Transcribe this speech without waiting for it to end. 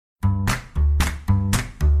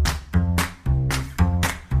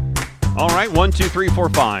All right, 1, 2, 3, 4,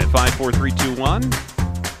 5, 5, 4, 3, 2, 1.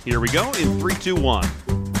 Here we go in 3, 2, 1.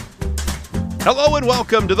 Hello and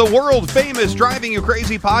welcome to the world-famous Driving You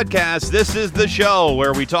Crazy podcast. This is the show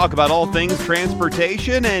where we talk about all things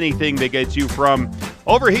transportation, anything that gets you from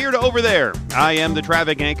over here to over there. I am the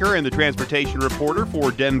traffic anchor and the transportation reporter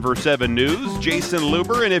for Denver 7 News, Jason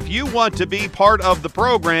Luber, and if you want to be part of the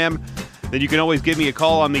program, then you can always give me a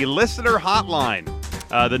call on the listener hotline.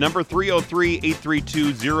 The number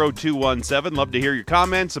 303-832-0217. Love to hear your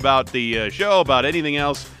comments about the show, about anything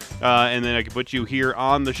else, and then I can put you here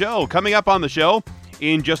on the show. Coming up on the show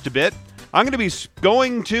in just a bit, I'm going to be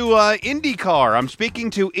going to IndyCar. I'm speaking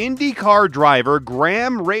to IndyCar driver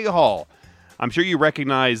Graham Rahal. I'm sure you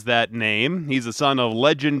recognize that name. He's the son of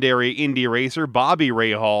legendary Indy racer Bobby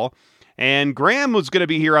Rahal. And Graham was going to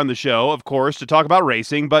be here on the show, of course, to talk about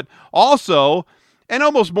racing, but also, and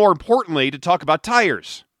almost more importantly, to talk about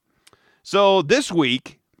tires. So this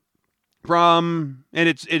week,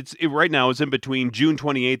 it's right now, it's in between June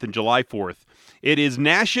 28th and July 4th. It is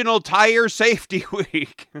National Tire Safety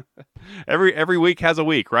Week. Every week has a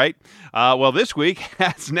week, right? Well, this week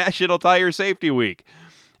has National Tire Safety Week.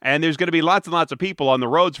 And there's going to be lots and lots of people on the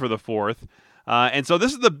roads for the 4th. And so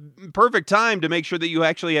this is the perfect time to make sure that you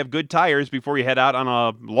actually have good tires before you head out on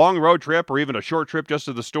a long road trip or even a short trip just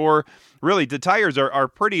to the store. Really, the tires are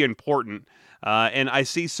pretty important. And I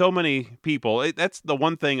see so many people. That's the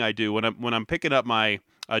one thing I do when I'm picking up my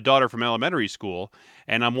daughter from elementary school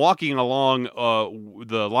and I'm walking along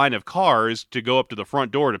the line of cars to go up to the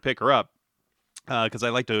front door to pick her up because I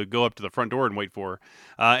like to go up to the front door and wait for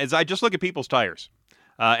her. Is I just look at people's tires.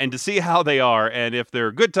 And to see how they are, and if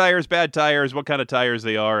they're good tires, bad tires, what kind of tires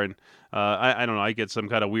they are, and I don't know, I get some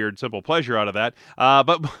kind of weird, simple pleasure out of that.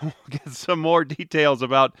 But we'll get some more details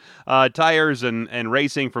about tires and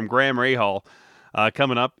racing from Graham Rahal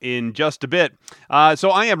coming up in just a bit.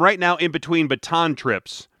 So I am right now in between baton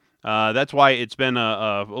trips. That's why it's been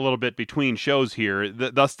a little bit between shows here,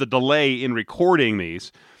 thus the delay in recording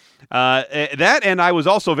these. That, and I was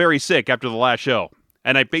also very sick after the last show,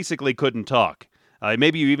 and I basically couldn't talk.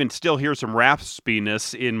 Maybe you even still hear some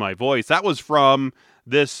raspiness in my voice. That was from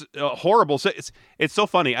this horrible. It's so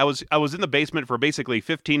funny. I was in the basement for basically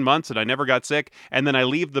 15 months and I never got sick. And then I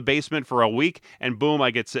leave the basement for a week and boom,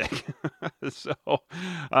 I get sick. So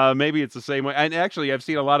maybe it's the same way. And actually, I've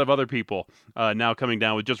seen a lot of other people now coming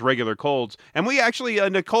down with just regular colds. And we actually,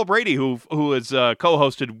 Nicole Brady, who has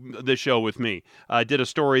co-hosted this show with me, did a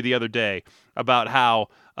story the other day about how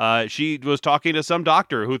she was talking to some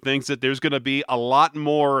doctor who thinks that there's going to be a lot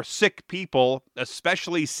more sick people,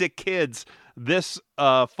 especially sick kids, this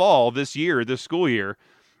fall, this school year,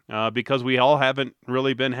 because we all haven't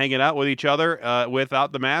really been hanging out with each other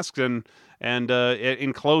without the masks and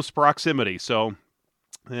in close proximity. So,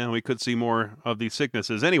 yeah, we could see more of these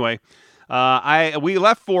sicknesses. Anyway, we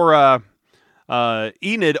left for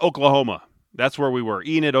Enid, Oklahoma. That's where we were,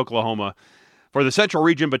 Enid, Oklahoma, for the Central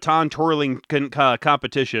Region Baton Twirling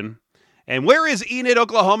competition. And where is Enid,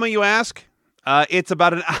 Oklahoma, you ask? It's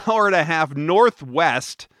about an hour and a half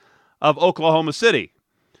northwest of Oklahoma City.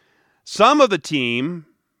 Some of the team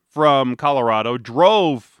from Colorado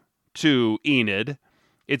drove to Enid.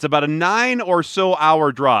 It's about a 9 or so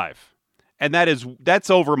hour drive. And that's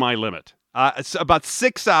over my limit. It's about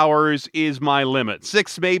 6 hours is my limit.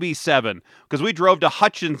 6, maybe 7. Because we drove to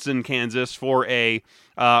Hutchinson, Kansas for a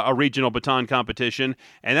regional baton competition.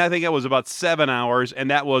 And I think it was about 7 hours. And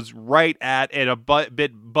that was right at a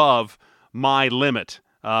bit above my limit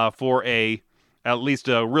for at least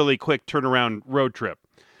a really quick turnaround road trip.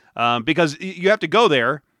 Because you have to go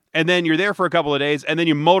there. And then you're there for a couple of days, and then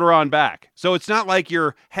you motor on back. So it's not like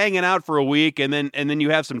you're hanging out for a week, and then you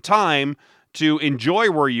have some time to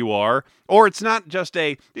enjoy where you are, or it's not just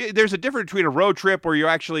there's a difference between a road trip where you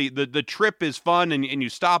actually, the trip is fun and you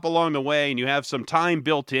stop along the way and you have some time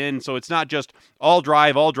built in, so it's not just all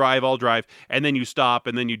drive, and then you stop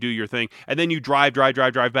and then you do your thing, and then you drive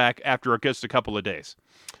back after just a couple of days.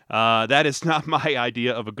 That is not my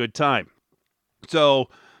idea of a good time. So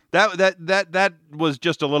that was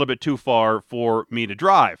just a little bit too far for me to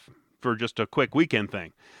drive for just a quick weekend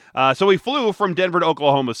thing. So we flew from Denver to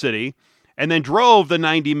Oklahoma City, and then drove the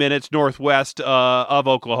 90 minutes northwest of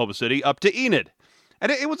Oklahoma City up to Enid.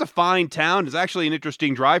 And it was a fine town. It's actually an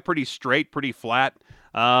interesting drive, pretty straight, pretty flat.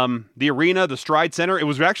 The arena, the Stride Center, it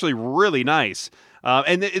was actually really nice.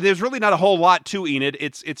 And there's really not a whole lot to Enid.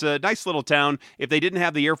 It's a nice little town. If they didn't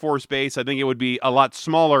have the Air Force Base, I think it would be a lot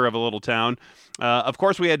smaller of a little town. Of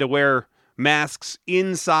course, we had to wear masks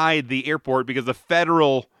inside the airport because the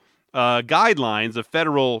federal guidelines, the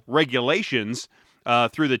federal regulations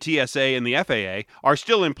through the TSA and the FAA are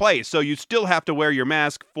still in place. So you still have to wear your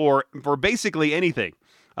mask for basically anything,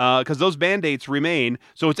 because those mandates remain.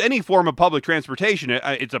 So it's any form of public transportation.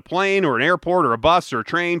 It's a plane or an airport or a bus or a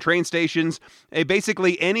train stations.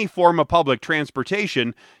 Basically any form of public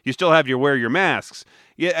transportation, you still have to wear your masks.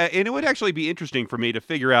 Yeah, and it would actually be interesting for me to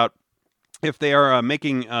figure out if they are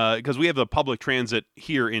making, because we have the public transit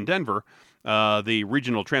here in Denver, the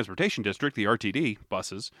Regional Transportation District, the RTD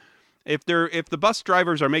buses. If the bus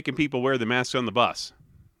drivers are making people wear the masks on the bus,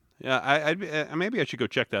 maybe I should go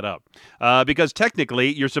check that out. Because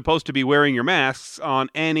technically, you're supposed to be wearing your masks on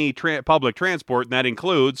any public transport, and that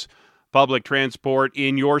includes public transport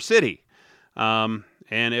in your city. And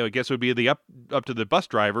I guess it would be up to the bus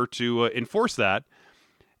driver to enforce that.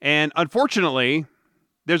 And unfortunately,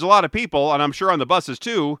 there's a lot of people, and I'm sure on the buses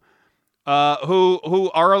too,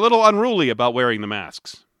 who are a little unruly about wearing the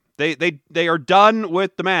masks. They are done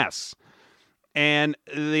with the masks. And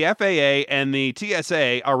the FAA and the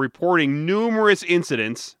TSA are reporting numerous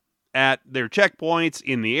incidents at their checkpoints,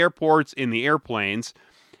 in the airports, in the airplanes.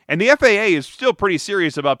 And the FAA is still pretty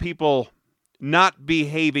serious about people not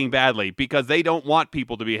behaving badly, because they don't want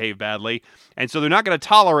people to behave badly. And so they're not going to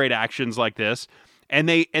tolerate actions like this. And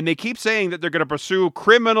they keep saying that they're going to pursue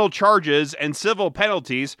criminal charges and civil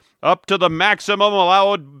penalties up to the maximum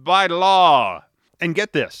allowed by law. And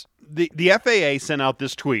get this, the FAA sent out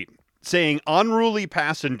this tweet saying unruly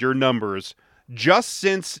passenger numbers just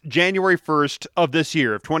since January 1st of this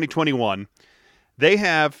year, of 2021. They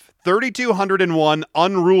have 3,201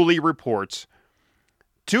 unruly reports,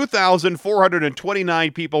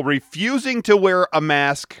 2,429 people refusing to wear a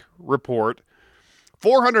mask report,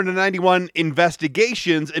 491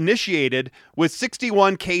 investigations initiated with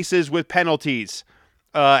 61 cases with penalties.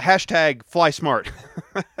 Hashtag fly smart.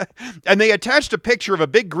 And they attached a picture of a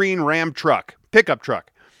big green Ram truck, pickup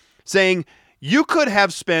truck, saying you could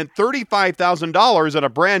have spent $35,000 on a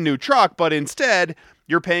brand new truck, but instead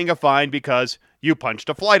you're paying a fine because you punched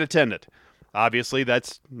a flight attendant. Obviously,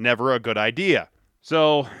 that's never a good idea.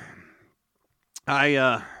 So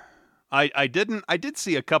I did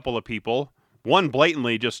see a couple of people, one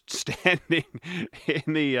blatantly just standing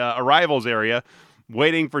in the arrivals area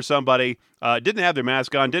waiting for somebody, didn't have their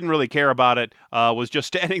mask on, didn't really care about it, was just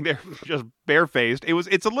standing there just barefaced.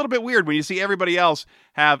 It's a little bit weird when you see everybody else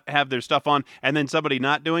have their stuff on and then somebody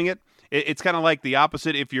not doing it. It's kind of like the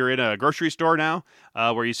opposite if you're in a grocery store now,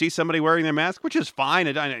 where you see somebody wearing their mask, which is fine.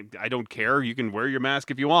 I don't care. You can wear your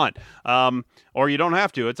mask if you want, or you don't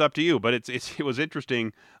have to. It's up to you. But it was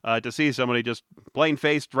interesting to see somebody just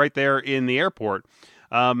plain-faced right there in the airport.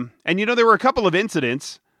 And, there were a couple of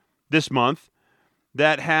incidents this month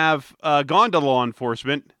that have gone to law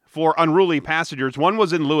enforcement for unruly passengers. One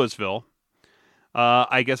was in Louisville.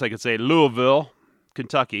 I guess I could say Louisville,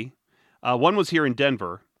 Kentucky. One was here in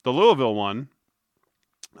Denver. The Louisville one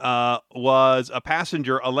was a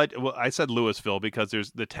passenger. Well, I said Louisville because there's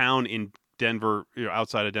the town in Denver,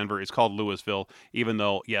 outside of Denver, is called Louisville, even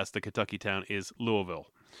though, yes, the Kentucky town is Louisville.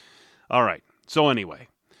 All right. So anyway,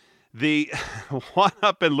 the one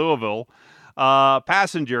up in Louisville,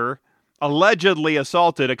 passenger allegedly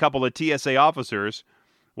assaulted a couple of TSA officers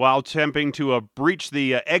while attempting to breach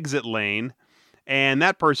the exit lane. And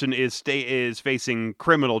that person is facing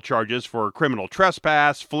criminal charges for criminal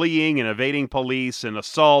trespass, fleeing and evading police, and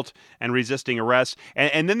assault and resisting arrest.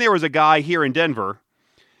 And then there was a guy here in Denver,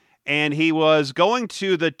 and he was going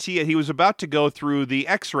to he was about to go through the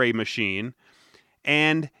X-ray machine,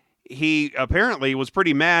 and he apparently was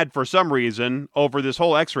pretty mad for some reason over this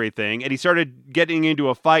whole X-ray thing, and he started getting into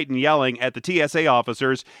a fight and yelling at the TSA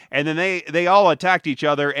officers, and then they all attacked each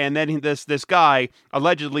other, and then this guy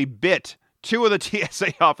allegedly bit two of the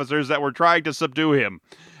TSA officers that were trying to subdue him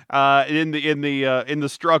in the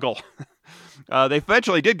struggle. They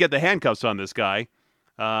eventually did get the handcuffs on this guy,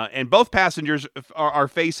 and both passengers are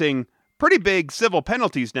facing pretty big civil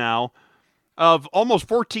penalties now of almost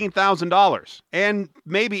 $14,000 and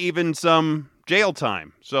maybe even some jail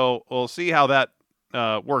time. So we'll see how that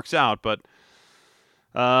works out. But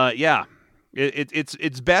yeah,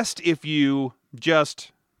 it's best if you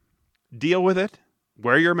just deal with it.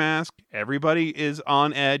 Wear your mask. Everybody is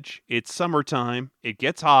on edge. It's summertime. It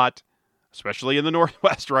gets hot, especially in the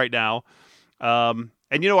Northwest right now. And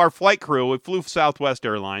our flight crew, we flew Southwest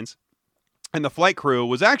Airlines, and the flight crew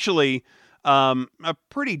was actually a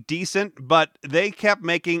pretty decent, but they kept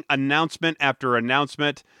making announcement after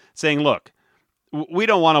announcement saying, look, we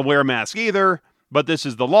don't want to wear masks either, but this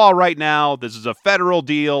is the law right now. This is a federal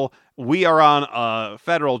deal. we are on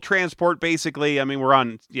federal transport, basically. I mean, we're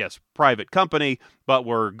on, yes, private company, but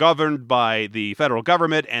we're governed by the federal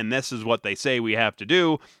government, and this is what they say we have to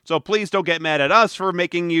do. So please don't get mad at us for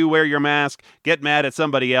making you wear your mask. Get mad at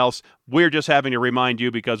somebody else. We're just having to remind you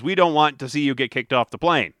because we don't want to see you get kicked off the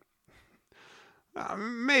plane.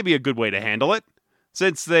 Maybe a good way to handle it,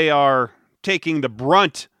 since they are taking the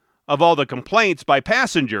brunt of all the complaints by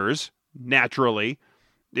passengers. Naturally,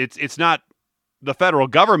 it's not the federal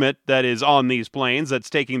government that is on these planes that's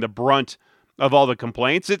taking the brunt of all the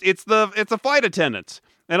complaints. It's the flight attendants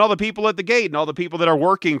and all the people at the gate and all the people that are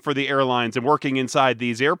working for the airlines and working inside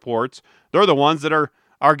these airports. They're the ones that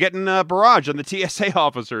are getting barraged on the TSA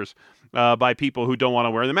officers by people who don't want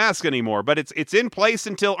to wear the mask anymore. But it's in place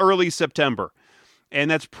until early September. And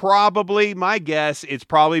that's probably, my guess, it's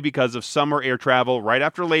probably because of summer air travel right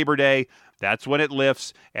after Labor Day. That's when it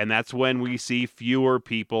lifts, and that's when we see fewer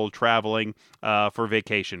people traveling for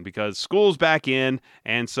vacation because school's back in,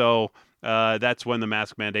 and so that's when the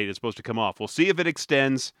mask mandate is supposed to come off. We'll see if it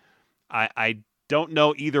extends. I don't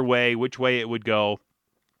know either way which way it would go,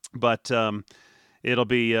 but it'll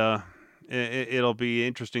be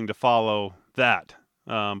interesting to follow that.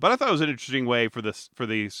 But I thought it was an interesting way for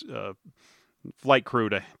these flight crew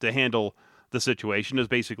to handle the situation, is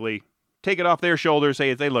basically take it off their shoulders,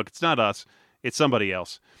 say, look, it's not us, it's somebody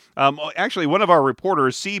else. Actually, one of our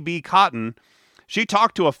reporters, C.B. Cotton, she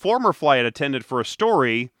talked to a former flight attendant for a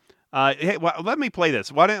story. Hey, let me play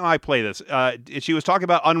this. Why don't I play this? She was talking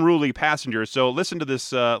about unruly passengers, so listen to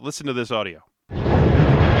this audio.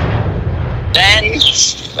 Then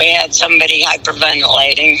we had somebody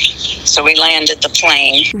hyperventilating, so we landed the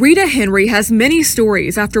plane. Rita Henry has many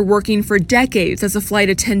stories after working for decades as a flight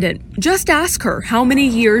attendant. Just ask her how many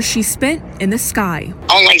years she spent in the sky.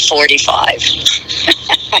 Only 45.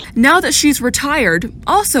 Now that she's retired,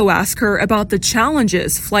 also ask her about the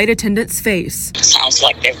challenges flight attendants face. Sounds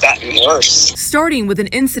like they've gotten worse. Starting with an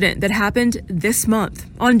incident that happened this month.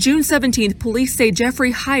 On June 17th, police say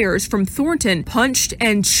Jeffrey Hires from Thornton punched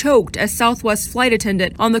and choked a Southwest flight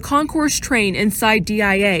attendant on the concourse train inside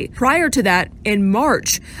DIA. Prior to that, in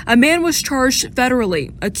March, a man was charged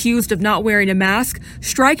federally, accused of not wearing a mask,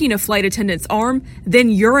 striking a flight attendant's arm, then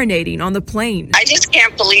urinating on the plane. I just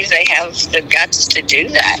can't believe they have the guts to do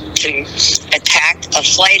that, to attack a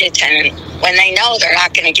flight attendant when they know they're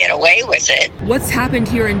not going to get away with it. What's happened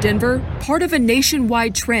here in Denver? Part of a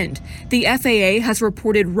nationwide trend. The FAA has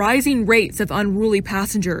reported rising rates of unruly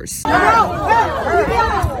passengers.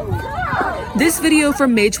 This video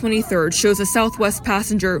from May 23rd shows a Southwest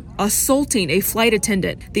passenger assaulting a flight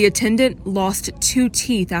attendant. The attendant lost 2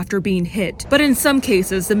 teeth after being hit. But in some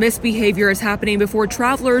cases, the misbehavior is happening before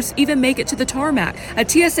travelers even make it to the tarmac. A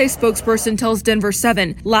TSA spokesperson tells Denver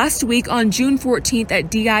 7, last week on June 14th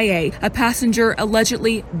at DIA, a passenger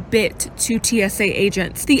allegedly bit 2 TSA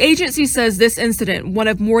agents. The agency says this incident, one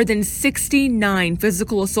of more than 69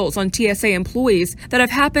 physical assaults on TSA employees that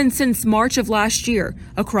have happened since March of last year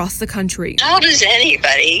across the country. How does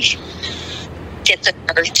anybody get the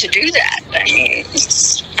nerve to do that? I mean,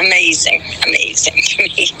 it's amazing to me.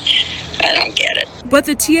 I don't get it. But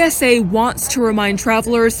the TSA wants to remind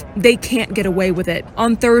travelers they can't get away with it.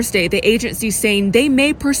 On Thursday, the agency saying they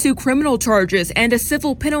may pursue criminal charges and a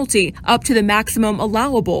civil penalty up to the maximum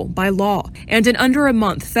allowable by law. And in under a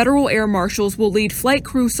month, federal air marshals will lead flight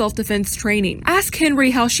crew self-defense training. Ask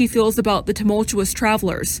Henry how she feels about the tumultuous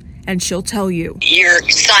travelers, and she'll tell you. You're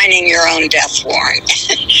signing your own death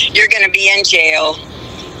warrant. You're going to be in jail.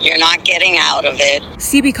 You're not getting out of it.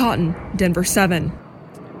 CB Cotton, Denver 7.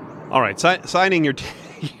 All right, signing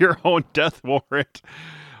your own death warrant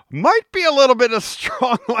might be a little bit of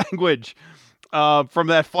strong language from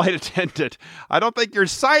that flight attendant. I don't think you're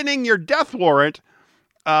signing your death warrant,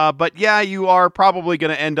 but yeah, you are probably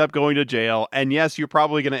going to end up going to jail. And yes, you're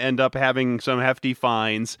probably going to end up having some hefty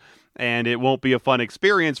fines, and it won't be a fun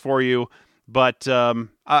experience for you. But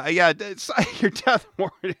yeah, your death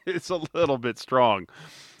warrant is a little bit strong.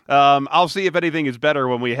 I'll see if anything is better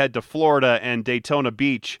when we head to Florida and Daytona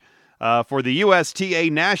Beach for the USTA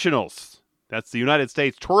Nationals. That's the United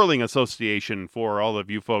States Twirling Association for all of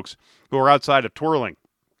you folks who are outside of twirling.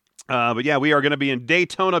 But yeah, we are going to be in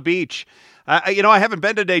Daytona Beach. I haven't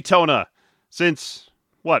been to Daytona since,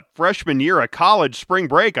 freshman year of college, spring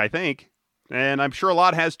break, I think. And I'm sure a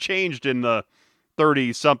lot has changed in the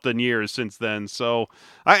 30-something years since then. So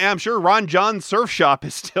I'm sure Ron John's surf shop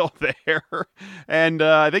is still there. And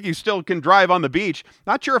I think you still can drive on the beach.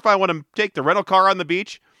 Not sure if I want to take the rental car on the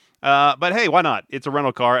beach. But hey, why not? It's a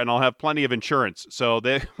rental car, and I'll have plenty of insurance. So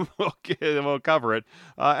they will cover it.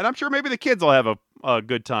 And I'm sure maybe the kids will have a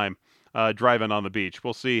good time driving on the beach.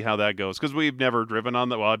 We'll see how that goes because we've never driven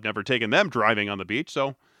on I've never taken them driving on the beach,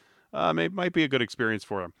 so it might be a good experience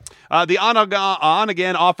for them. The on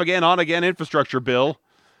again, off again, on again infrastructure bill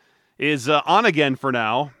is on again for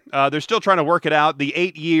now. They're still trying to work it out. The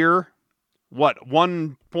 8-year,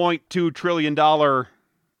 $1.2 trillion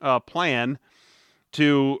plan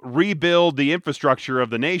to rebuild the infrastructure of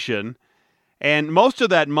the nation, and most of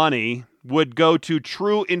that money would go to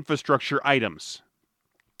true infrastructure items.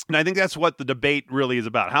 And I think that's what the debate really is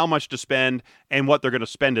about, how much to spend and what they're going to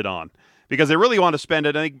spend it on. Because they really want to spend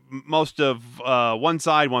it, I think most of one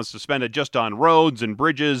side wants to spend it just on roads and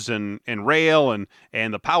bridges and rail and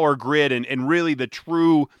the power grid and really the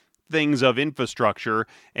true things of infrastructure.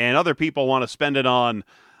 And other people want to spend it on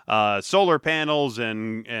solar panels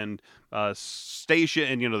and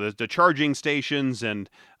station and the charging stations and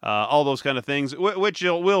all those kind of things, which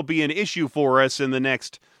will be an issue for us in the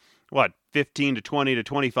next 15 to 20 to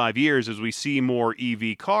 25 years as we see more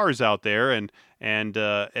EV cars out there and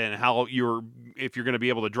how if you're going to be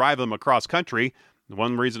able to drive them across country. The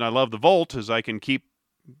one reason I love the Volt is I can keep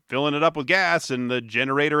filling it up with gas and the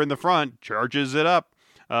generator in the front charges it up,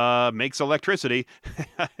 makes electricity.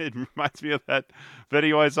 It reminds me of that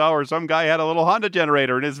video I saw where some guy had a little Honda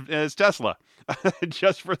generator in his Tesla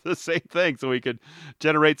just for the same thing, so he could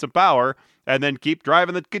generate some power and then keep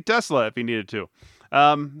driving the Tesla if he needed to.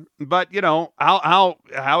 But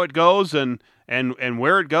how it goes and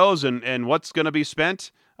where it goes and what's going to be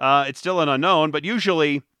spent, it's still an unknown. But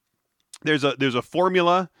usually there's a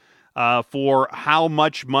formula for how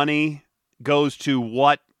much money goes to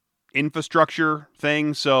what infrastructure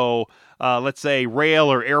thing. So let's say rail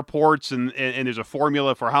or airports, and there's a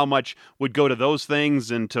formula for how much would go to those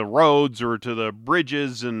things and to roads or to the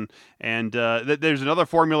bridges, and there's another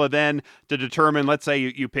formula then to determine, let's say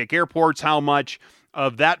you pick airports, how much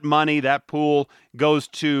of that money, that pool, goes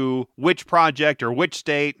to which project or which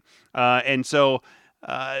state, and so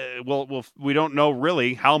we don't know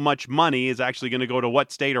really how much money is actually going to go to what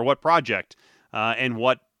state or what project, and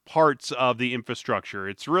what parts of the infrastructure.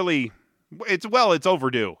 It's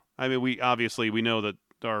overdue. I mean, we know that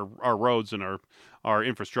our roads and our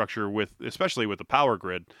infrastructure, especially with the power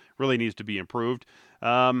grid, really needs to be improved,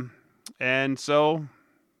 and so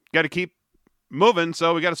got to keep moving,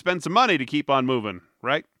 so we got to spend some money to keep on moving,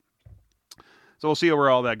 right? So we'll see where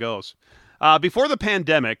all that goes. Before the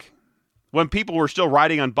pandemic, when people were still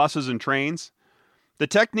riding on buses and trains, the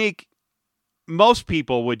technique most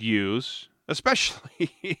people would use,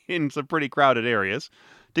 especially in some pretty crowded areas,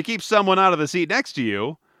 to keep someone out of the seat next to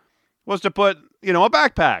you, was to put, a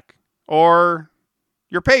backpack or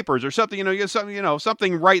your papers or something,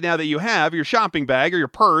 something right now that you have, your shopping bag or your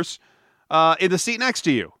purse, in the seat next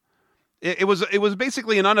to you. It was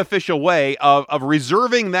basically an unofficial way of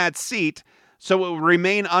reserving that seat so it would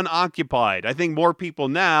remain unoccupied. I think more people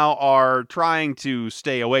now are trying to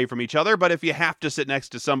stay away from each other, but if you have to sit next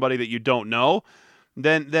to somebody that you don't know,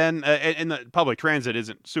 then and the public transit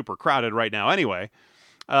isn't super crowded right now anyway,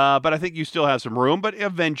 but I think you still have some room. But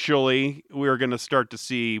eventually we're going to start to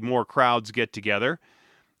see more crowds get together,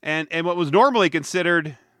 and what was normally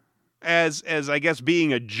considered as I guess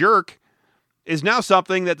being a jerk is now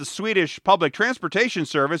something that the Swedish public transportation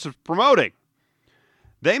service is promoting.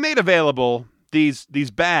 They made available these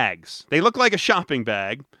bags. They look like a shopping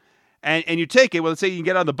bag, and you take it. Well, let's say you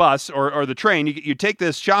get on the bus or the train. You take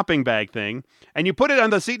this shopping bag thing, and you put it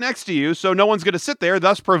on the seat next to you, so no one's going to sit there,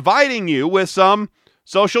 thus providing you with some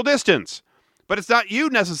social distance. But it's not you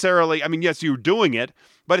necessarily. I mean, yes, you're doing it,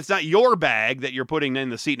 but it's not your bag that you're putting in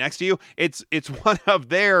the seat next to you. It's one of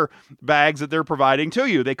their bags that they're providing to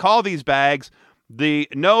you. They call these bags the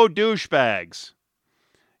no douche bags.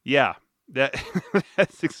 Yeah,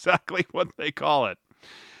 that's exactly what they call it.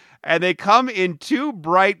 And they come in two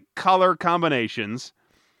bright color combinations,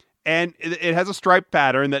 and it has a striped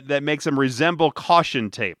pattern that makes them resemble caution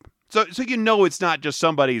tape. So it's not just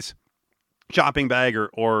somebody's shopping bag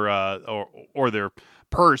or their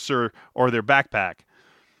purse or their backpack.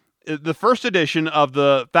 The first edition of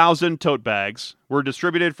the 1,000 tote bags were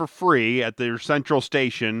distributed for free at their central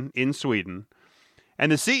station in Sweden.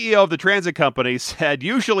 And the CEO of the transit company said,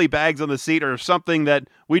 usually bags on the seat are something that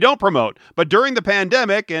we don't promote. But during the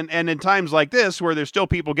pandemic and in times like this, where there's still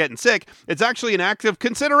people getting sick, it's actually an active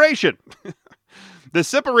consideration. The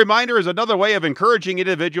simple reminder is another way of encouraging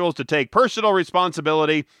individuals to take personal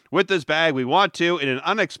responsibility with this bag. We want to, in an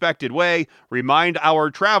unexpected way, remind our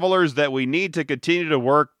travelers that we need to continue to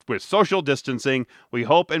work with social distancing. We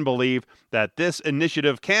hope and believe that this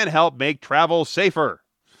initiative can help make travel safer.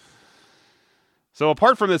 So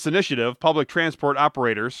apart from this initiative, public transport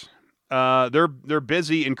operators, they're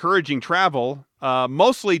busy encouraging travel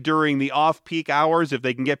mostly during the off-peak hours if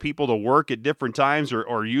they can get people to work at different times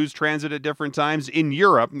or use transit at different times. In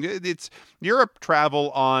Europe, it's Europe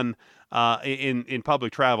travel on in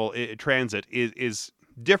public travel transit is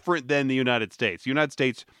different than the United States. The United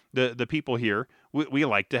States, the people here, we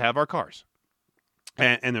like to have our cars.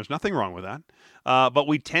 And there's nothing wrong with that. But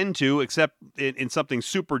we tend to, except in something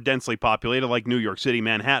super densely populated like New York City,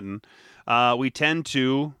 Manhattan, we tend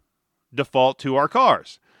to default to our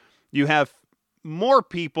cars. You have more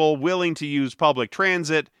people willing to use public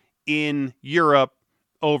transit in Europe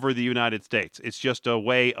over the United States. It's just a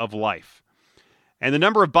way of life. And the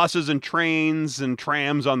number of buses and trains and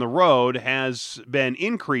trams on the road has been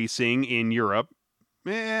increasing in Europe.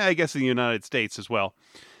 I guess in the United States as well.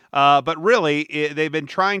 But really, they've been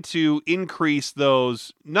trying to increase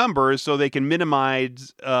those numbers so they can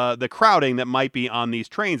minimize the crowding that might be on these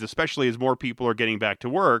trains, especially as more people are getting back to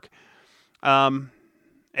work.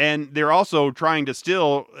 And they're also trying to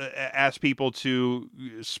still ask people to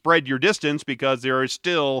spread your distance because there are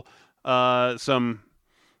still some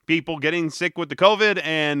people getting sick with the COVID,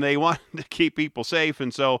 and they want to keep people safe.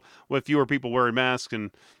 And so with fewer people wearing masks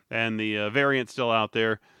and the variant still out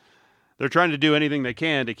there, they're trying to do anything they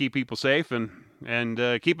can to keep people safe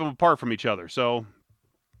and keep them apart from each other. So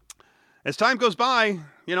as time goes by,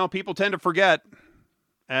 people tend to forget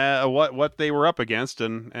what they were up against,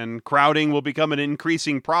 and crowding will become an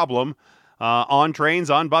increasing problem on trains,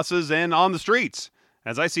 on buses, and on the streets.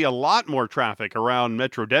 As I see a lot more traffic around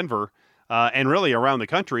Metro Denver and really around the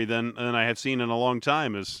country than I have seen in a long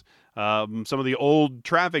time, as some of the old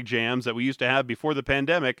traffic jams that we used to have before the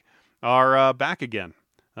pandemic are back again.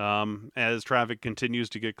 As traffic continues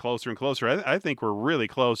to get closer and closer, I think we're really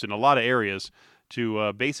close in a lot of areas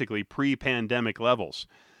to basically pre-pandemic levels.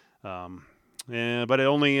 But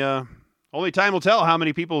only time will tell how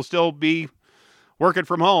many people will still be working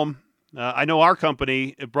from home. I know our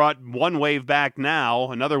company brought one wave back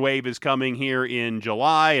now. Another wave is coming here in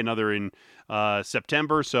July, another in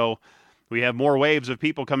September. So we have more waves of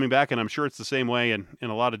people coming back, and I'm sure it's the same way in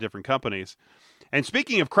a lot of different companies. And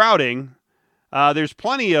speaking of crowding, there's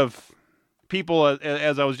plenty of people,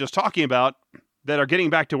 as I was just talking about, that are getting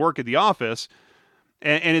back to work at the office.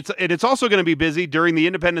 And it's also going to be busy during the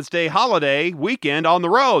Independence Day holiday weekend on the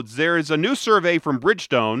roads. There is a new survey from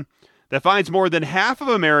Bridgestone that finds more than half of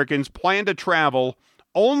Americans plan to travel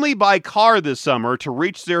only by car this summer to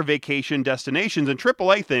reach their vacation destinations. And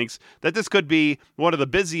AAA thinks that this could be one of the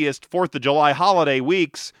busiest 4th of July holiday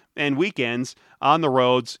weeks and weekends on the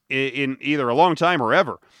roads in either a long time or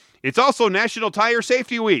ever. It's also National Tire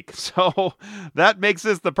Safety Week, so that makes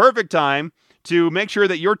this the perfect time to make sure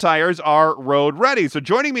that your tires are road ready. So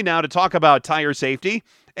joining me now to talk about tire safety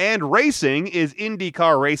and racing is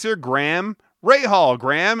IndyCar racer Graham Rahal.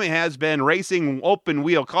 Graham has been racing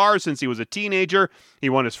open-wheel cars since he was a teenager. He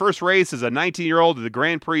won his first race as a 19-year-old at the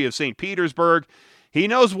Grand Prix of St. Petersburg. He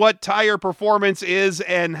knows what tire performance is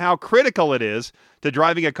and how critical it is to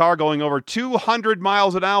driving a car going over 200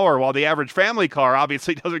 miles an hour, while the average family car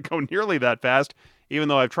obviously doesn't go nearly that fast, even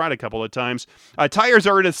though I've tried a couple of times. Tires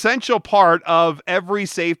are an essential part of every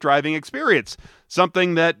safe driving experience,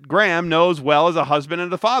 something that Graham knows well as a husband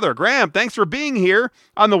and a father. Graham, thanks for being here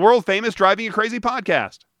on the world-famous Driving You Crazy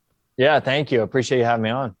podcast. Yeah, thank you. Appreciate you having me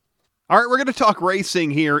on. All right, we're going to talk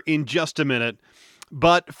racing here in just a minute.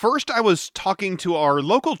 But first, I was talking to our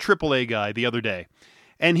local AAA guy the other day,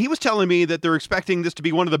 and he was telling me that they're expecting this to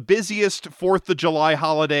be one of the busiest 4th of July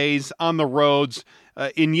holidays on the roads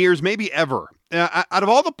in years, maybe ever. Out of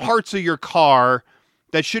all the parts of your car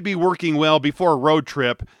that should be working well before a road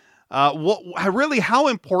trip, how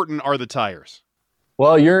important are the tires?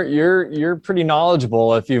 Well, you're pretty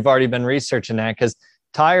knowledgeable if you've already been researching that, because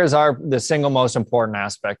tires are the single most important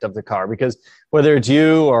aspect of the car. Because whether it's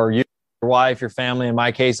you or your wife, your family, in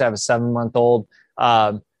my case, I have a 7-month-old.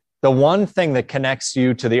 The one thing that connects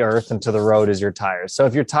you to the earth and to the road is your tires. So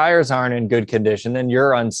if your tires aren't in good condition, then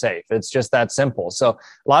you're unsafe. It's just that simple. So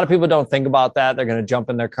a lot of people don't think about that. They're going to jump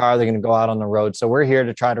in their car. They're going to go out on the road. So we're here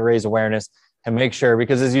to try to raise awareness and make sure,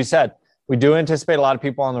 because as you said, we do anticipate a lot of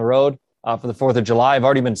people on the road for the 4th of July. I've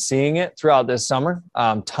already been seeing it throughout this summer.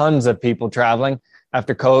 Tons of people traveling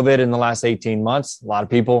after COVID in the last 18 months. A lot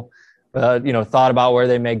of people, thought about where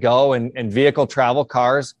they may go, and vehicle travel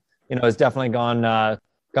cars, has definitely gone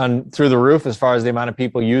through the roof as far as the amount of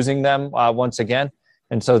people using them once again.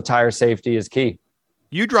 And so tire safety is key.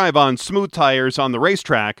 You drive on smooth tires on the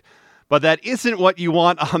racetrack, but that isn't what you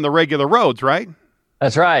want on the regular roads, right?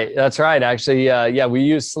 That's right. Actually, we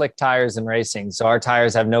use slick tires in racing. So our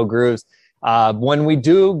tires have no grooves. When we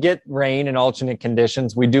do get rain and alternate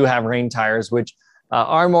conditions, we do have rain tires, which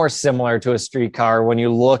are more similar to a street car when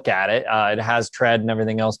you look at it. It has tread and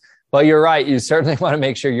everything else. But you're right. You certainly want to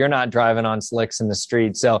make sure you're not driving on slicks in the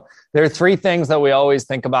street. So there are three things that we always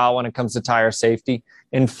think about when it comes to tire safety: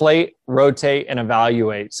 inflate, rotate, and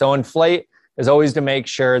evaluate. So inflate is always to make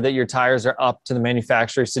sure that your tires are up to the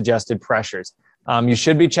manufacturer's suggested pressures. You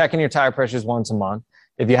should be checking your tire pressures once a month.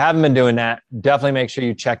 If you haven't been doing that, definitely make sure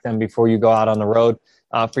you check them before you go out on the road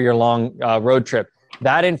for your long road trip.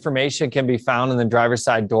 That information can be found in the driver's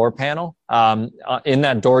side door panel. In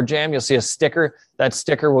that door jamb, you'll see a sticker. That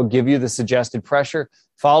sticker will give you the suggested pressure.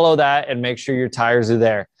 Follow that and make sure your tires are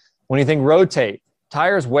there. When you think rotate,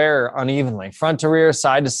 tires wear unevenly, front to rear,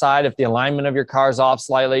 side to side. If the alignment of your car is off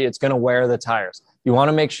slightly, it's going to wear the tires. You want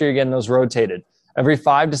to make sure you're getting those rotated. Every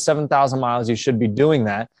 5,000 to 7,000 miles, you should be doing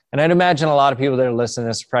that. And I'd imagine a lot of people that are listening to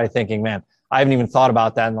this are probably thinking, man, I haven't even thought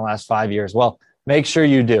about that in the last 5 years. Well, make sure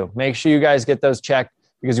you do. Make sure you guys get those checked,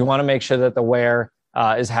 because you want to make sure that the wear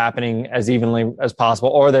is happening as evenly as possible,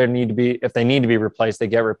 or if they need to be replaced, they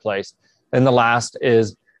get replaced. Then the last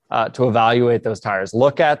is to evaluate those tires.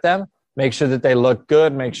 Look at them, make sure that they look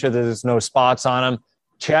good, make sure that there's no spots on them.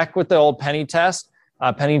 Check with the old penny test.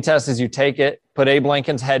 Penny test is you take it, put Abe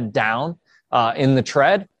Lincoln's head down in the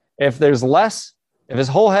tread. If there's less, if his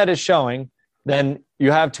whole head is showing, then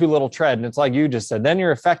you have too little tread. And it's like you just said, then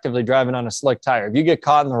you're effectively driving on a slick tire. If you get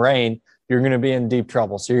caught in the rain, you're going to be in deep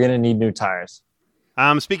trouble. So you're going to need new tires.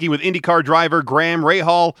 I'm speaking with IndyCar driver Graham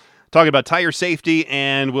Rahal, talking about tire safety,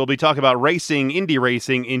 and we'll be talking about racing, Indy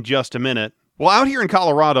racing, in just a minute. Well, out here in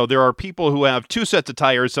Colorado, there are people who have two sets of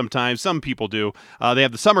tires sometimes. Some people do. They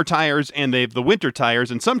have the summer tires and they have the winter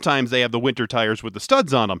tires, and sometimes they have the winter tires with the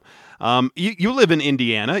studs on them. You live in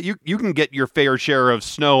Indiana. You can get your fair share of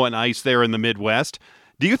snow and ice there in the Midwest.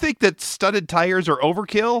 Do you think that studded tires are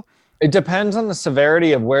overkill? It depends on the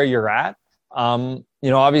severity of where you're at.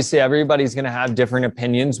 Obviously everybody's going to have different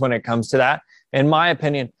opinions when it comes to that. In my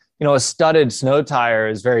opinion, a studded snow tire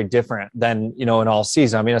is very different than, an all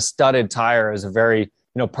season. I mean, a studded tire is a very,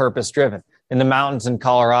 purpose driven. In the mountains in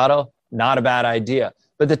Colorado, not a bad idea.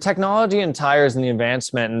 But the technology in tires and the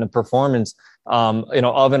advancement and the performance,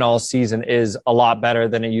 of an all season is a lot better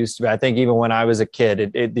than it used to be. I think even when I was a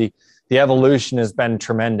kid, the evolution has been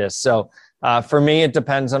tremendous. So for me, it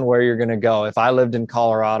depends on where you're going to go. If I lived in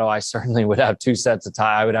Colorado, I certainly would have two sets of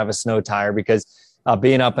tire. I would have a snow tire because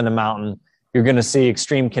being up in the mountain, you're going to see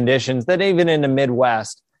extreme conditions that even in the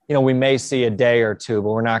Midwest, we may see a day or two, but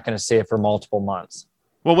we're not going to see it for multiple months.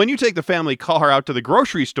 Well, when you take the family car out to the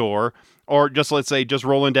grocery store, or let's say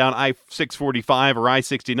rolling down I-645 or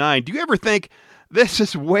I-69, do you ever think this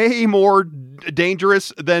is way more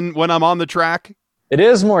dangerous than when I'm on the track? It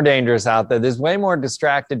is more dangerous out there. There's way more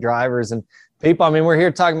distracted drivers and people. I mean, we're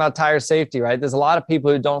here talking about tire safety, right? There's a lot of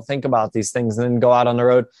people who don't think about these things and then go out on the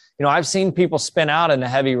road. I've seen people spin out in the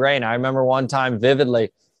heavy rain. I remember one time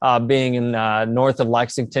vividly being in north of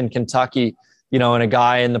Lexington, Kentucky, and a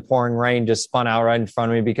guy in the pouring rain just spun out right in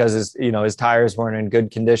front of me because his tires weren't in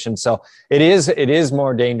good condition. So it is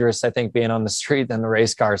more dangerous, I think, being on the street than the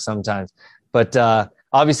race car sometimes. But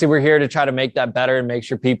obviously, we're here to try to make that better and make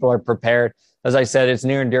sure people are prepared. As I said, it's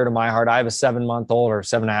near and dear to my heart. I have a 7-month-old or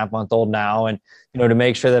 7.5-month-old now. And, to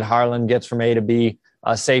make sure that Harlan gets from A to B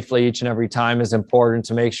safely each and every time is important.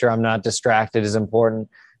 To make sure I'm not distracted is important.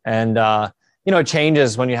 And, it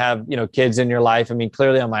changes when you have, kids in your life. I mean,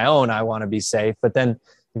 clearly on my own, I want to be safe. But then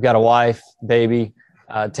you've got a wife, baby,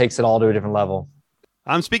 takes it all to a different level.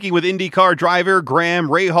 I'm speaking with IndyCar driver Graham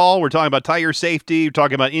Rahal. We're talking about tire safety. We're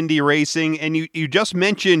talking about Indy racing. And you just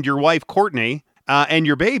mentioned your wife, Courtney, and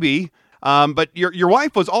your baby. But your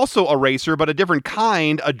wife was also a racer, but a different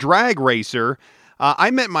kind, a drag racer.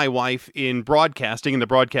 I met my wife in broadcasting, in the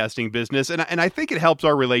broadcasting business, and I think it helps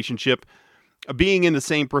our relationship being in the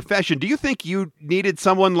same profession. Do you think you needed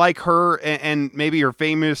someone like her and maybe your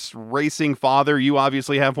famous racing father, you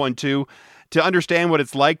obviously have one too, to understand what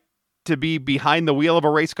it's like to be behind the wheel of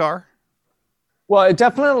a race car? Well, it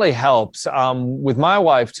definitely helps. With my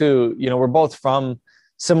wife too, we're both from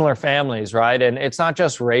similar families, right? And it's not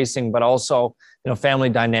just racing, but also, family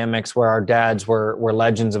dynamics where our dads were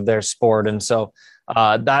legends of their sport. And so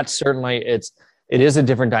that certainly it is a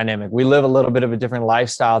different dynamic. We live a little bit of a different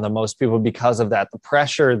lifestyle than most people because of that. The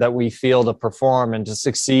pressure that we feel to perform and to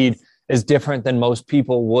succeed is different than most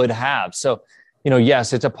people would have. So,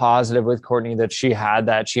 yes, it's a positive with Courtney that she had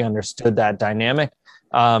that. She understood that dynamic,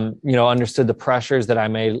 understood the pressures that I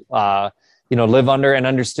may live under, and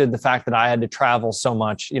understood the fact that I had to travel so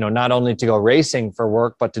much, not only to go racing for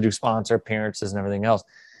work, but to do sponsor appearances and everything else.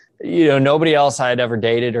 Nobody else I had ever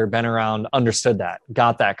dated or been around understood that,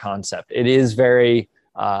 got that concept. It is very,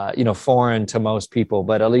 foreign to most people,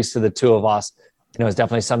 but at least to the two of us, it's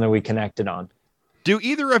definitely something we connected on. Do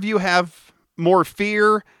either of you have more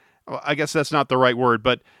fear? Well, I guess that's not the right word,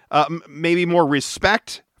 but maybe more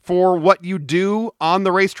respect for what you do on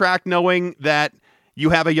the racetrack, knowing that you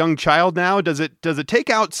have a young child now? Does it take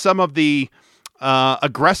out some of the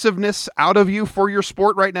aggressiveness out of you for your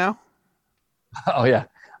sport right now? Oh yeah.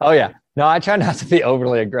 No, I try not to be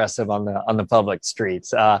overly aggressive on the public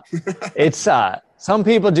streets. It's some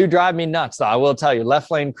people do drive me nuts, though. I will tell you,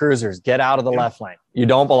 left lane cruisers, get out of the left lane. You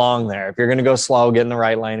don't belong there. If you're going to go slow, get in the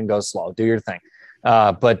right lane and go slow. Do your thing.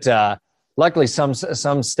 But luckily, some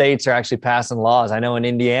states are actually passing laws. I know in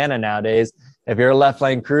Indiana nowadays, if you're a left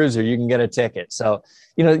lane cruiser, you can get a ticket. So,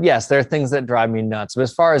 yes, there are things that drive me nuts. But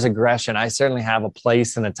as far as aggression, I certainly have a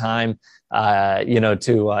place and a time, in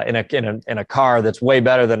a car that's way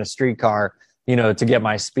better than a street car, to get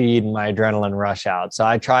my speed and my adrenaline rush out. So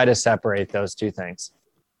I try to separate those two things.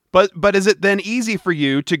 But is it then easy for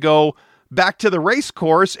you to go back to the race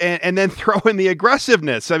course and then throw in the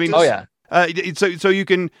aggressiveness? I mean, oh yeah. So you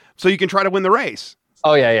can try to win the race.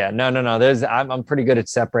 Oh yeah. No. I'm pretty good at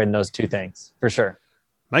separating those two things for sure.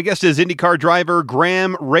 My guest is IndyCar driver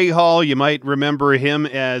Graham Rahal. You might remember him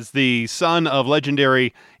as the son of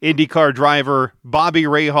legendary IndyCar driver Bobby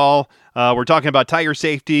Rahal. We're talking about tire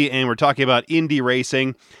safety and we're talking about Indy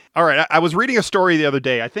racing. All right, I was reading a story the other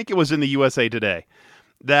day. I think it was in the USA Today,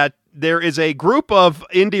 that there is a group of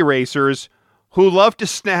Indy racers who love to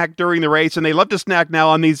snack during the race, and they love to snack now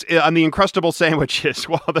on the Uncrustable sandwiches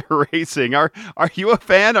while they're racing. Are you a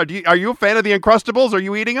fan? Are you a fan of the Uncrustables? Are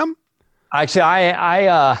you eating them? Actually,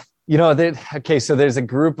 so there's a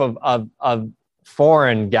group of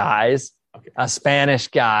foreign guys, a Spanish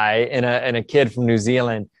guy and a kid from New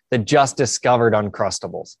Zealand that just discovered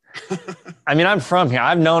Uncrustables. I mean, I'm from here.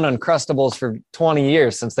 I've known Uncrustables for 20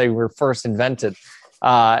 years since they were first invented.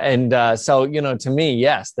 So, to me,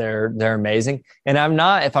 yes, they're amazing. And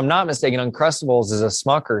if I'm not mistaken, Uncrustables is a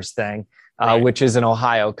Smucker's thing, right, which is an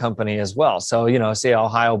Ohio company as well. So, say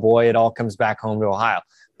Ohio boy, it all comes back home to Ohio.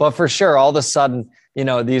 But for sure, all of a sudden,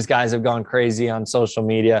 these guys have gone crazy on social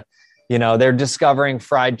media. They're discovering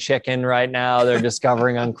fried chicken right now. They're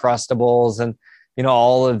discovering Uncrustables and,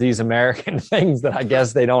 all of these American things that I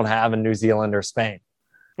guess they don't have in New Zealand or Spain.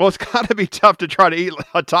 Well, it's got to be tough to try to eat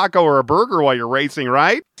a taco or a burger while you're racing,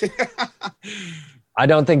 right? I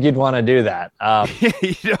don't think you'd want to do that.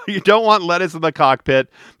 You don't want lettuce in the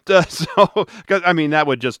cockpit. Because that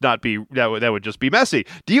would just not be, that would just be messy.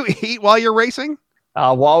 Do you eat while you're racing?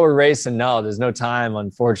 While we're racing, no, there's no time,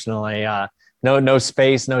 unfortunately. No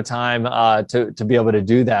space, no time to be able to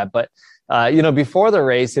do that. But before the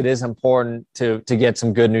race, it is important to get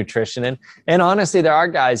some good nutrition in. And honestly, there are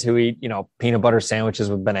guys who eat, peanut butter sandwiches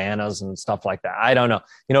with bananas and stuff like that. I don't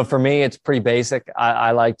know. For me, it's pretty basic.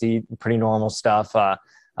 I like to eat pretty normal stuff.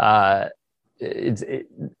 It's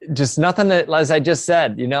just nothing that, as I just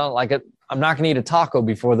said, I'm not going to eat a taco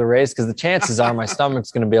before the race because the chances are my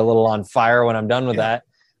stomach's going to be a little on fire when I'm done with that,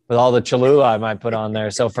 with all the Cholula I might put on there.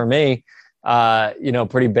 So for me,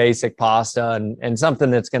 pretty basic pasta and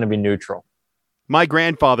something that's going to be neutral. My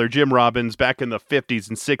grandfather, Jim Robbins, back in the 50s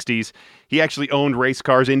and 60s, he actually owned race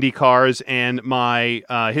cars, Indy cars, and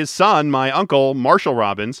his son, my uncle, Marshall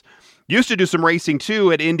Robbins, used to do some racing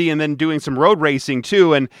too at Indy and then doing some road racing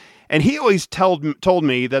too. And he always told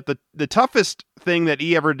me that the toughest thing that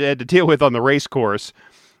he ever had to deal with on the race course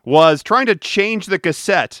was trying to change the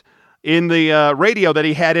cassette in the radio that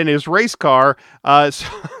he had in his race car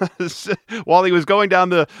while he was going down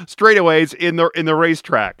the straightaways in the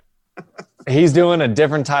racetrack. He's doing a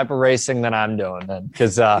different type of racing than I'm doing then,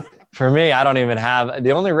 because for me, I don't even have,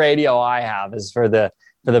 the only radio I have is for the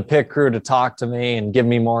pit crew to talk to me and give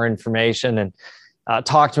me more information and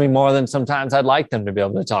talk to me more than sometimes I'd like them to be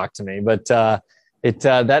able to talk to me. But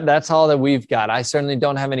that's all that we've got. I certainly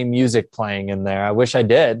don't have any music playing in there. I wish I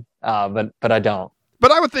did, but I don't.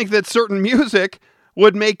 But I would think that certain music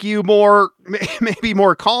would make you maybe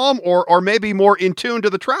more calm or maybe more in tune to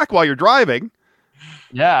the track while you're driving.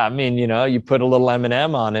 Yeah, I mean, you put a little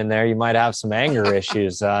Eminem on in there, you might have some anger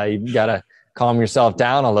issues. You got to calm yourself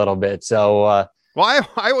down a little bit. So, well,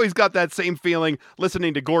 I always got that same feeling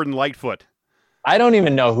listening to Gordon Lightfoot. I don't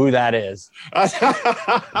even know who that is. Is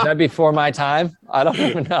that before my time? I don't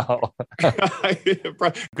even know.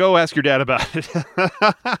 Go ask your dad about it.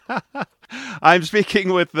 I'm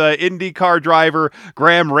speaking with IndyCar driver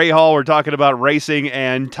Graham Rahal. We're talking about racing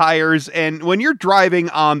and tires. And when you're driving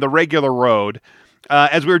on the regular road,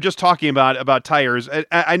 as we were just talking about tires,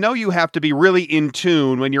 I know you have to be really in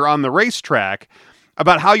tune when you're on the racetrack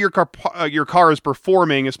about how your car is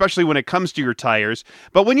performing, especially when it comes to your tires.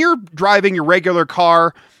 But when you're driving your regular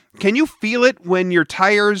car can you feel it when your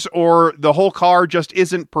tires or the whole car just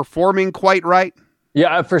isn't performing quite right?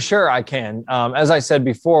 Yeah, for sure I can. As I said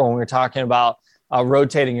before, when we were talking about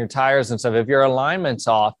rotating your tires and stuff, if your alignment's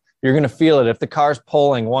off, you're going to feel it. If the car's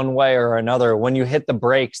pulling one way or another, when you hit the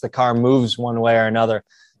brakes, the car moves one way or another,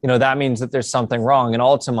 that means that there's something wrong. And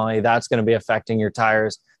ultimately, that's going to be affecting your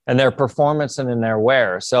tires and their performance and in their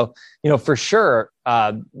wear. So, for sure,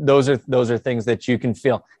 those are things that you can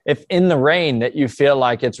feel. If in the rain that you feel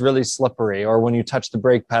like it's really slippery, or when you touch the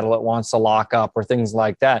brake pedal, it wants to lock up, or things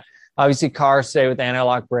like that. Obviously, cars stay with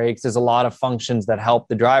anti-lock brakes. There's a lot of functions that help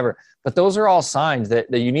the driver, but those are all signs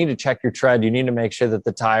that you need to check your tread. You need to make sure that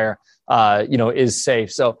the tire, is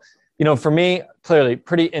safe. So, for me, clearly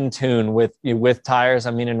pretty in tune with tires.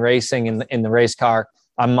 I mean, in racing, in the race car,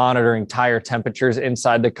 I'm monitoring tire temperatures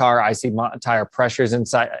inside the car. I see tire pressures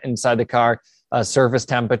inside the car, surface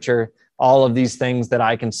temperature, all of these things that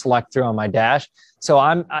I can select through on my dash. So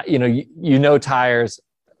I'm, tires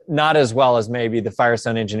not as well as maybe the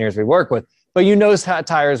Firestone engineers we work with, but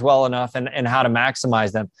tires well enough and how to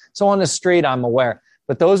maximize them. So on the street, I'm aware,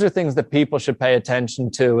 but those are things that people should pay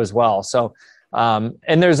attention to as well. So,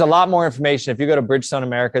 and there's a lot more information. If you go to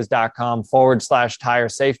bridgestoneamericas.com/tire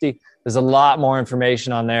safety, there's a lot more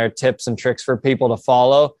information on there, tips and tricks for people to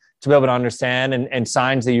follow to be able to understand, and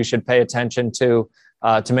signs that you should pay attention to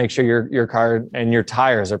make sure your car and your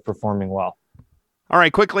tires are performing well. All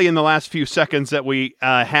right, quickly in the last few seconds that we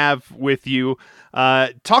have with you,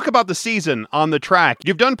 talk about the season on the track.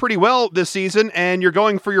 You've done pretty well this season, and you're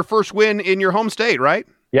going for your first win in your home state, right?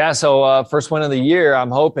 Yeah, so first win of the year, I'm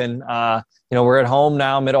hoping. We're at home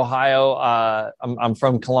now, Mid-Ohio. I'm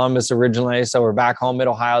from Columbus originally, so we're back home,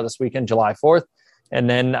 Mid-Ohio this weekend, July 4th. And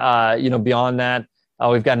then, beyond that,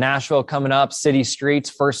 we've got Nashville coming up, City Streets,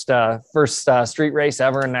 first street race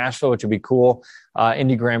ever in Nashville, which would be cool.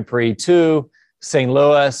 Indy Grand Prix 2. St.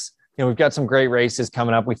 Louis, we've got some great races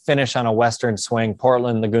coming up. We finish on a Western swing,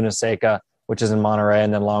 Portland, Laguna Seca, which is in Monterey,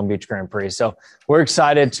 and then Long Beach Grand Prix. So we're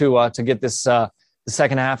excited to get this the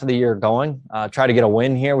second half of the year going. Try to get a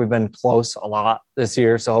win here. We've been close a lot this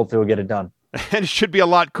year, so hopefully we'll get it done. And it should be a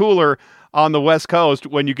lot cooler on the West Coast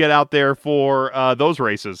when you get out there for those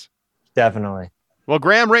races. Definitely. Well,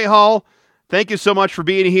 Graham Rahal, thank you so much for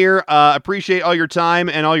being here. Appreciate all your time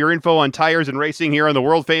and all your info on tires and racing here on the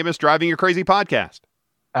world famous Driving Your Crazy podcast.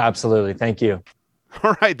 Absolutely. Thank you.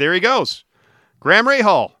 All right, there he goes. Graham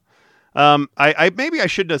Rahal. Maybe I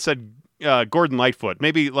shouldn't have said Gordon Lightfoot.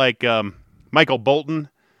 Maybe like Michael Bolton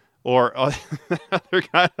or other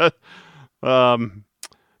kind of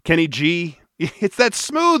Kenny G. It's that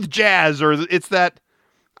smooth jazz, or it's that,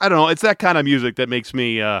 I don't know, it's that kind of music that makes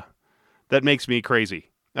me crazy.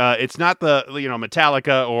 It's not the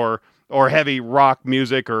Metallica or heavy rock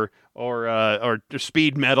music or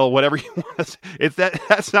speed metal, whatever you want to say. It's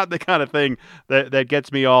that's not the kind of thing that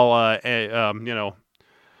gets me all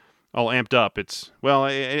all amped up. It's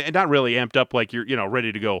not really amped up like you're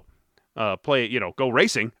ready to go go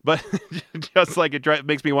racing, but just like it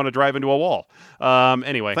makes me want to drive into a wall.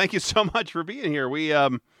 Anyway, thank you so much for being here. We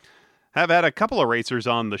have had a couple of racers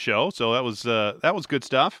on the show, so that was good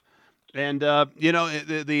stuff. And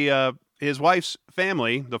his wife's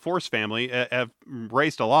family, the Force family, have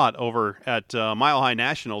raced a lot over at Mile High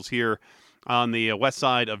Nationals here on the west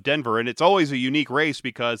side of Denver. And it's always a unique race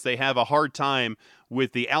because they have a hard time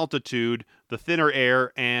with the altitude, the thinner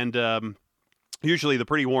air, and usually the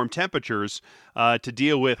pretty warm temperatures to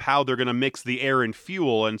deal with how they're going to mix the air and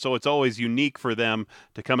fuel. And so it's always unique for them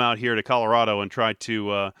to come out here to Colorado and try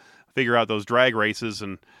to figure out those drag races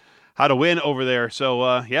and how to win over there. So,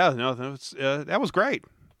 that was great.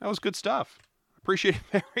 That was good stuff. Appreciate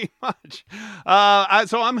it very much.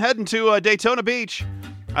 So I'm heading to Daytona Beach.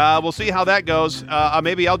 We'll see how that goes.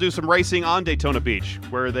 Maybe I'll do some racing on Daytona Beach,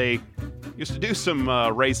 where they used to do some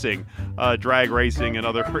racing, drag racing and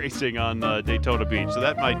other racing on Daytona Beach. So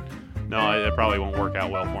that it probably won't work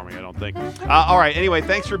out well for me, I don't think. All right, anyway,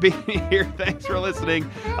 thanks for being here. Thanks for listening.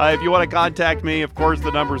 If you want to contact me, of course,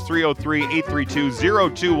 the number is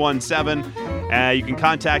 303-832-0217. You can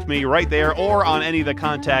contact me right there or on any of the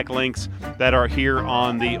contact links that are here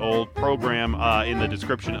on the old program in the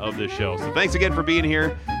description of this show. So thanks again for being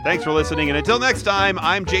here. Thanks for listening. And until next time,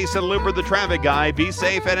 I'm Jason Looper, the traffic guy. Be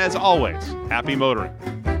safe, and as always, happy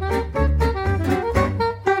motoring.